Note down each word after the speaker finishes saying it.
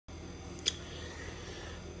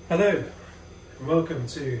Hello and welcome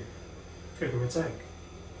to Cooking with Tank.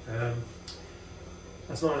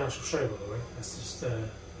 That's not an actual show, by the way. That's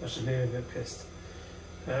just me a bit pissed.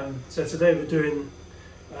 So today we're doing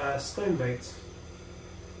Stonebaked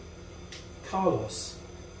Carlos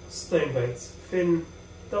Stonebaked thin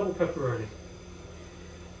double pepperoni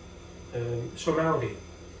from Aldi.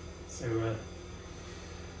 So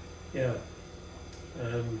yeah,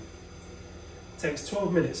 takes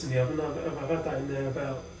 12 minutes in the oven. I've had that in there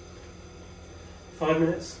about 5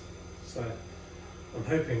 minutes, so I'm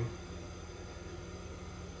hoping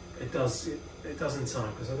it does in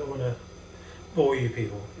time, because I don't want to bore you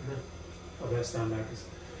people, you know. I better stand back.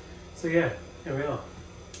 So yeah, here we are.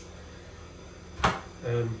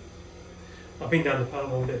 I've been down the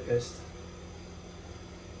pub, I'm a bit pissed,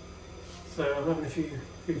 so I'm having a few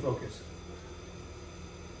vodkas.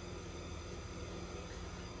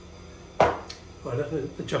 Right, I'm going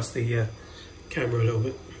to adjust the camera a little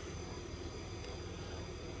bit.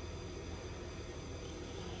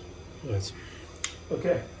 Right.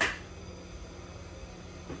 Okay.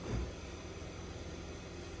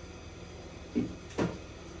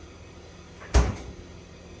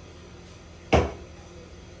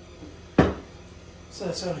 So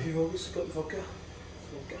that's how you've always got the vodka.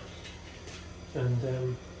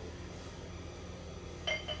 And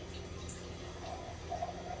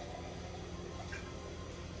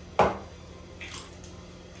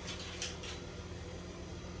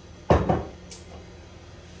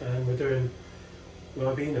we're doing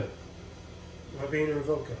Ribena and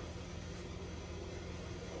vodka.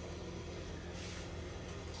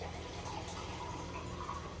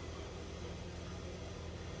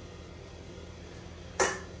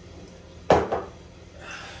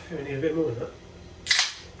 We need a bit more than that.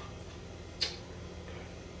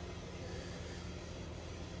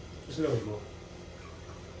 Just a little bit more.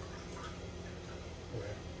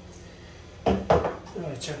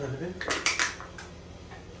 Alright, check that a bit.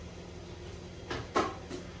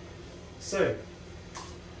 So,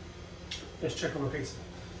 let's check on the pizza.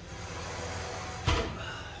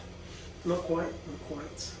 Not quite.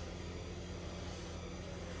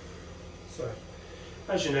 So,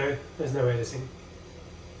 as you know, there's no editing.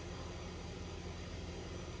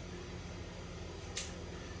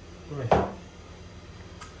 Right.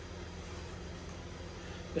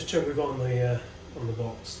 Let's check what we've got on the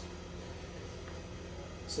box.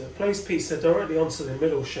 So, place pizza directly onto the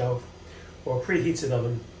middle shelf or a preheated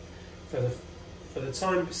oven for the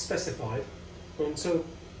time specified, or until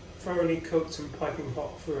thoroughly cooked and piping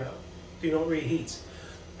hot throughout. Do not reheat.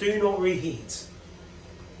 Do not reheat.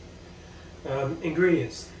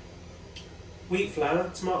 Ingredients: wheat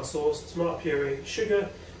flour, tomato sauce, tomato puree, sugar,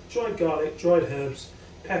 dried garlic, dried herbs,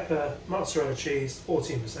 pepper, mozzarella cheese,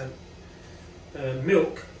 14%,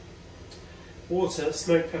 milk, water,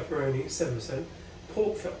 smoked pepperoni, 7%,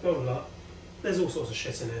 pork fat, blah blah blah. There's all sorts of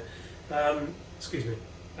shit in there. Excuse me.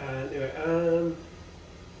 Anyway,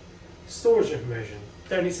 storage information.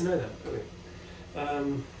 Don't need to know that, do we?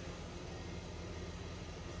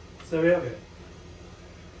 So there we have it.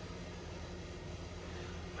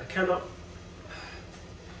 I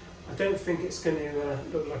don't think it's going to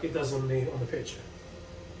look like it does on the picture.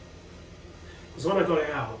 Because when I got it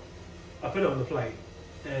out, I put it on the plate,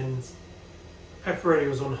 and pepperoni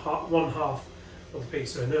was on one half of the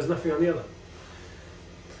pizza, and there was nothing on the other.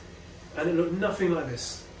 And it looked nothing like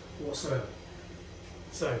this whatsoever.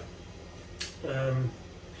 So,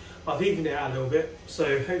 I've evened it out a little bit,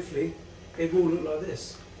 so hopefully it will look like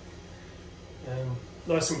this.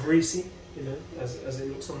 Nice and greasy, you know, as it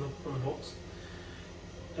looks on the box.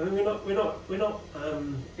 I mean, we're not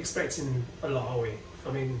expecting a lot, are we?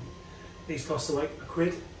 I mean, these cost like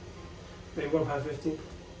 £1, maybe £1.50.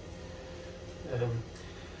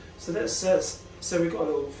 So we've got a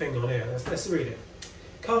little thing on here. Let's read it.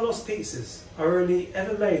 Carlos pizzas are only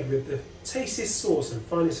ever made with the tastiest sauce and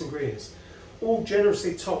finest ingredients, all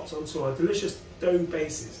generously topped onto our delicious dough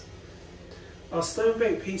bases. Our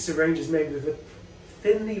stone-baked pizza range is made with a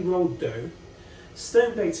thinly rolled dough,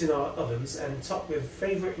 stone-baked in our ovens and topped with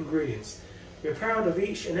favourite ingredients. We're proud of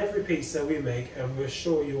each and every pizza we make, and we're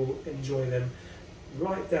sure you'll enjoy them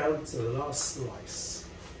right down to the last slice.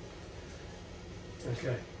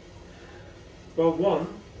 Okay. Well, one,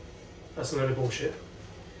 that's a load of bullshit.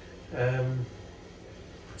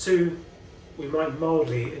 2, we might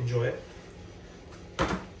mildly enjoy it.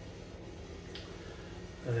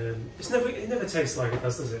 It never tastes like it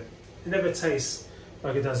does it? It never tastes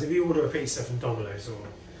like it does if you order a pizza from Domino's or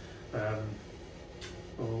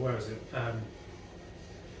where is it?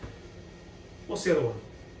 What's the other one?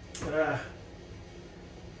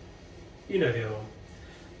 You know the other one.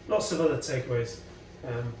 Lots of other takeaways.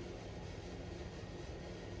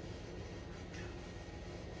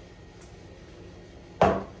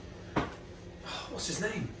 What's his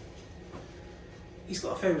name? He's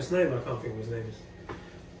got a famous name, I can't think of what his name is.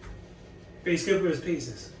 But he's good with his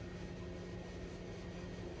pizzas.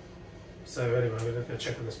 So anyway, I'm going to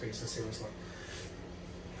check on this pizza and see what it's like.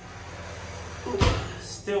 Ooh,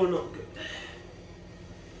 still not good.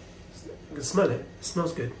 I can smell it. It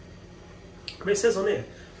smells good. I mean, it says on here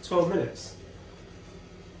 12 minutes.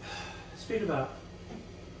 It's been about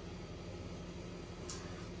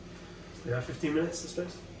 15 minutes, I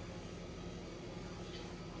suppose.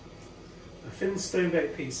 A thin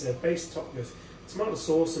stone-baked pizza, based top with tomato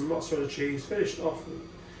sauce and mozzarella cheese, finished off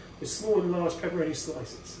with small and large pepperoni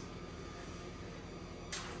slices.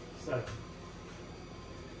 So,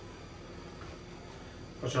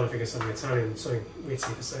 I'm trying to think of something Italian, something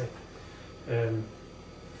witty to say.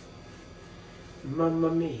 Mamma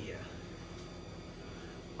mia.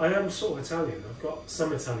 I am sort of Italian. I've got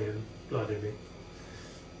some Italian blood in me.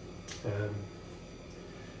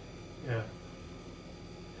 Yeah.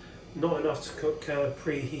 Not enough to cook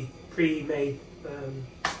pre-made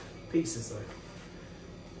pizzas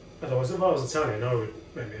though. Otherwise, if I was Italian, I would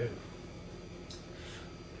maybe.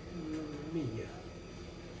 Mia.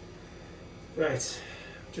 Right.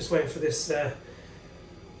 Just waiting for this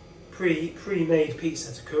pre-made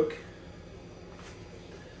pizza to cook.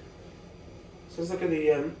 So let's look at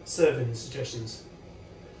the serving suggestions.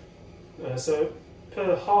 So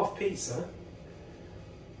per half pizza,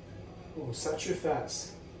 saturated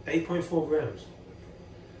fats 8.4 grams,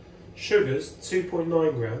 sugars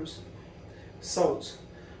 2.9 grams, salt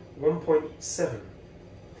 1.7,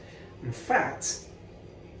 and fat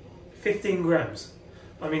 15 grams.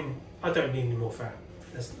 I mean, I don't need any more fat.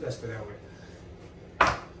 Let's put it that way.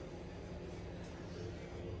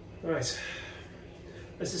 Right,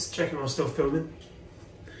 let's just check if I'm still filming.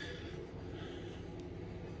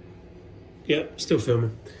 Yep, still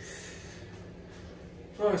filming.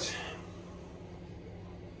 Right.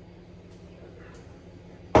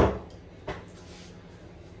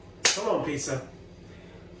 Come on, pizza.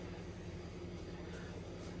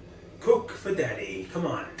 Cook for daddy, come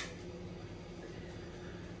on.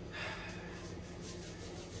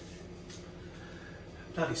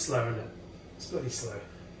 Bloody slow, isn't it? It's bloody slow.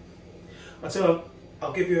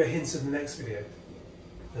 I'll give you a hint of the next video.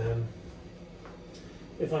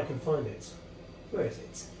 If I can find it. Where is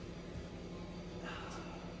it?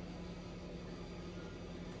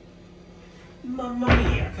 Mamma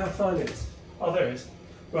mia, I can't find it. Oh, there it is.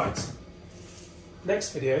 Right.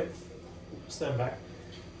 Next video. Stand back.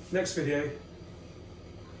 Next video.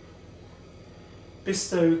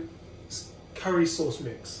 Bisto curry sauce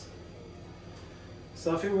mix.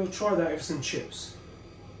 So I think we'll try that with some chips.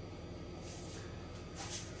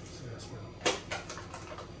 So that's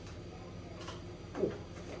well.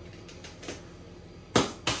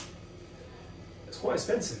 It's quite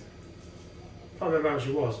expensive. Can't remember how much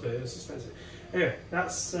it was, but it was expensive. Anyway,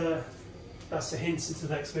 that's a hint into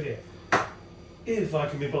the next video, if I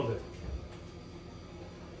can be bothered.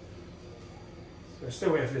 So I'm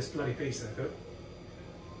still waiting for this bloody pizza to cook.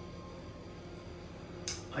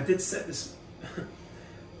 I did set this.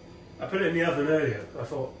 I put it in the oven earlier. I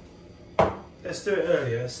thought, let's do it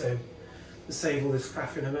earlier, so to save all this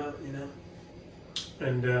faffing about, you know.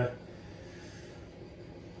 And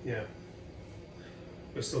yeah,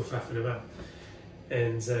 we're still faffing about,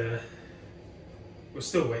 and we're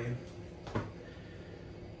still waiting.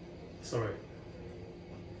 Sorry,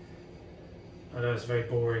 I know it's very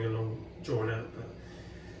boring and long, drawn out, but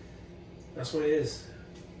that's what it is.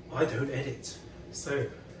 I don't edit, so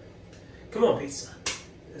come on, pizza.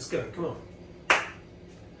 Let's go, come on.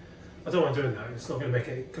 I don't mind doing that, it's not going to make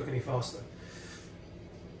it cook any faster.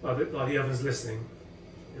 Like the oven's listening,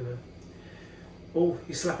 you know. Oh,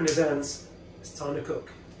 he's slapping his hands. It's time to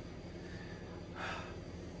cook.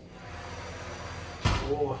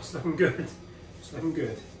 Oh, it's looking good. It's looking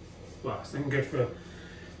good. Well, it's looking good for a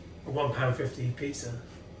 £1.50 pizza.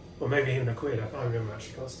 Or maybe even a quid, I can't remember how much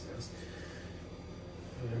it cost.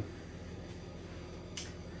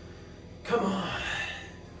 Come on.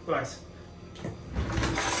 Right,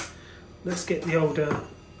 let's get the old.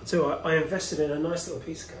 So I invested in a nice little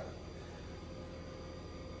pizza cutter.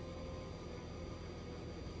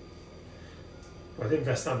 Well, I didn't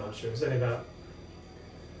invest that much. It was only about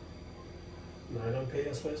 9p,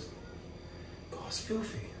 I suppose. God, it's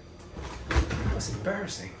filthy. That's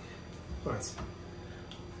embarrassing. Right.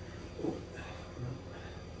 Ooh.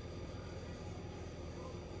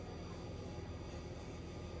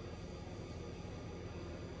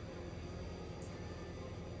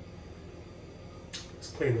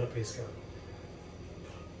 Clean that piece, go.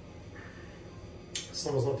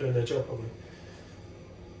 someone's not doing their job properly.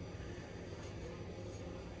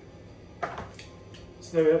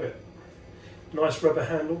 So there we have it. Nice rubber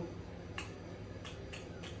handle.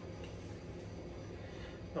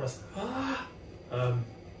 Nice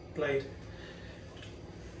blade.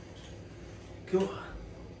 Cool. I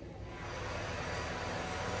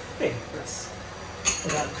think that's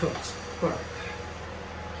about cooked. Right.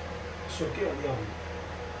 So get on the oven.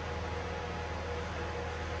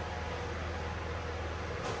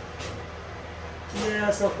 Yeah,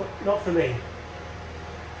 it's not for me.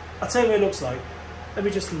 I'll tell you what it looks like. Let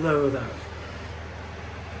me just lower that.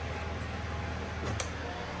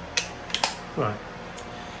 Right.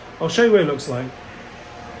 I'll show you what it looks like.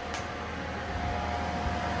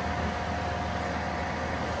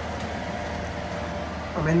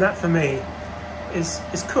 I mean, that for me is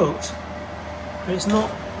cooked, but it's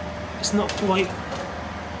not quite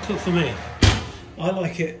cooked for me. I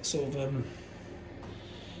like it sort of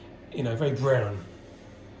you know, very brown,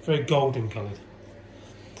 very golden coloured.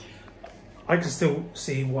 I can still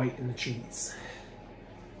see white in the cheese.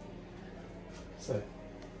 So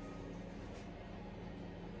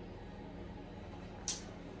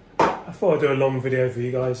I thought I'd do a long video for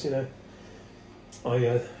you guys. You know,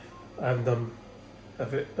 I haven't done a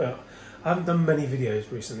bit. I haven't done many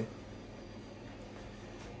videos recently.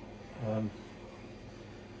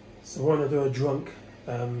 So I want to do a drunk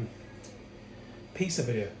pizza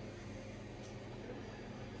video.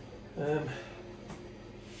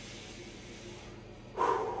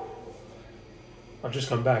 I've just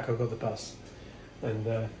come back. I got the bus, and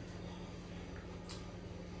I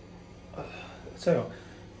tell you what,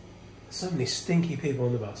 so many stinky people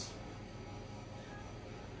on the bus,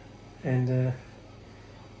 and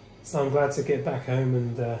so I'm glad to get back home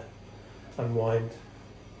and unwind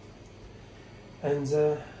and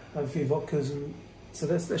have a few vodkas. And so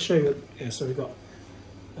let's show you. Yeah, so we've got.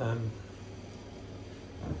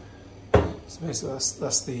 So basically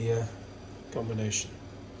that's the combination.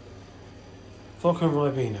 Vodka and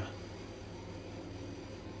Ribena.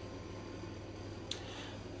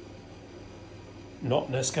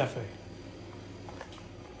 Not Nescafe.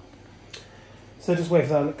 So just wait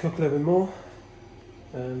for that to cook a little bit more.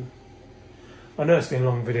 I know it's been a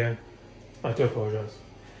long video. I do apologise.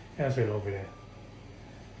 It has been a long video.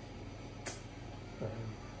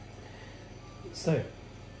 So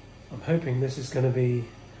I'm hoping this is going to be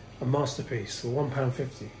a masterpiece for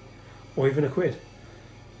 £1.50 or even £1.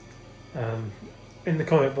 In the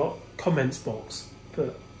comments box,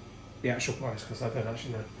 put the actual price, because I don't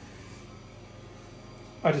actually know.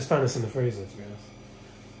 I just found this in the freezer, to be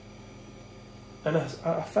honest. And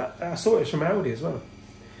I saw it from Aldi as well.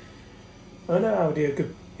 I know Aldi are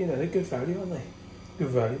good, you know, they're good value, aren't they? Good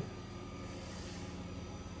value.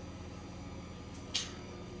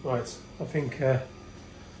 Right, I think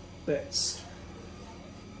let's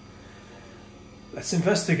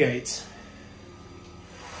investigate.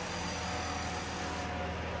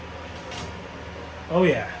 Oh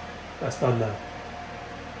yeah, that's done now.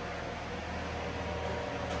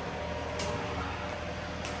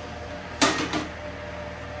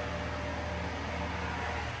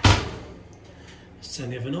 Let's turn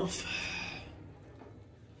the oven off.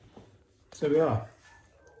 So we are.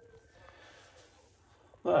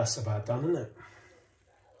 Well, that's about done, isn't it?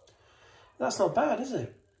 That's not bad, is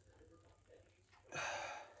it?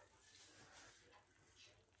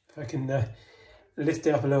 If I can lift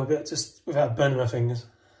it up a little bit, just without burning my fingers.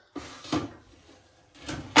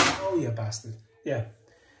 Oh, you bastard. Yeah,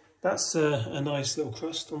 that's a nice little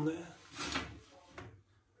crust on there.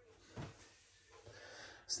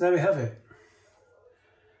 So there we have it.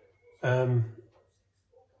 I'm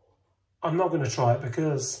not going to try it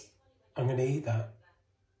because I'm going to eat that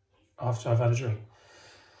after I've had a drink.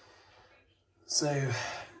 So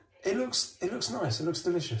it looks nice. It looks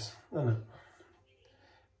delicious, doesn't it?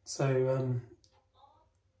 So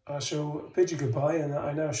I shall bid you goodbye, and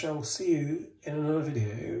I now shall see you in another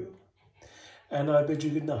video. And I bid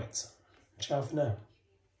you good night. Ciao for now.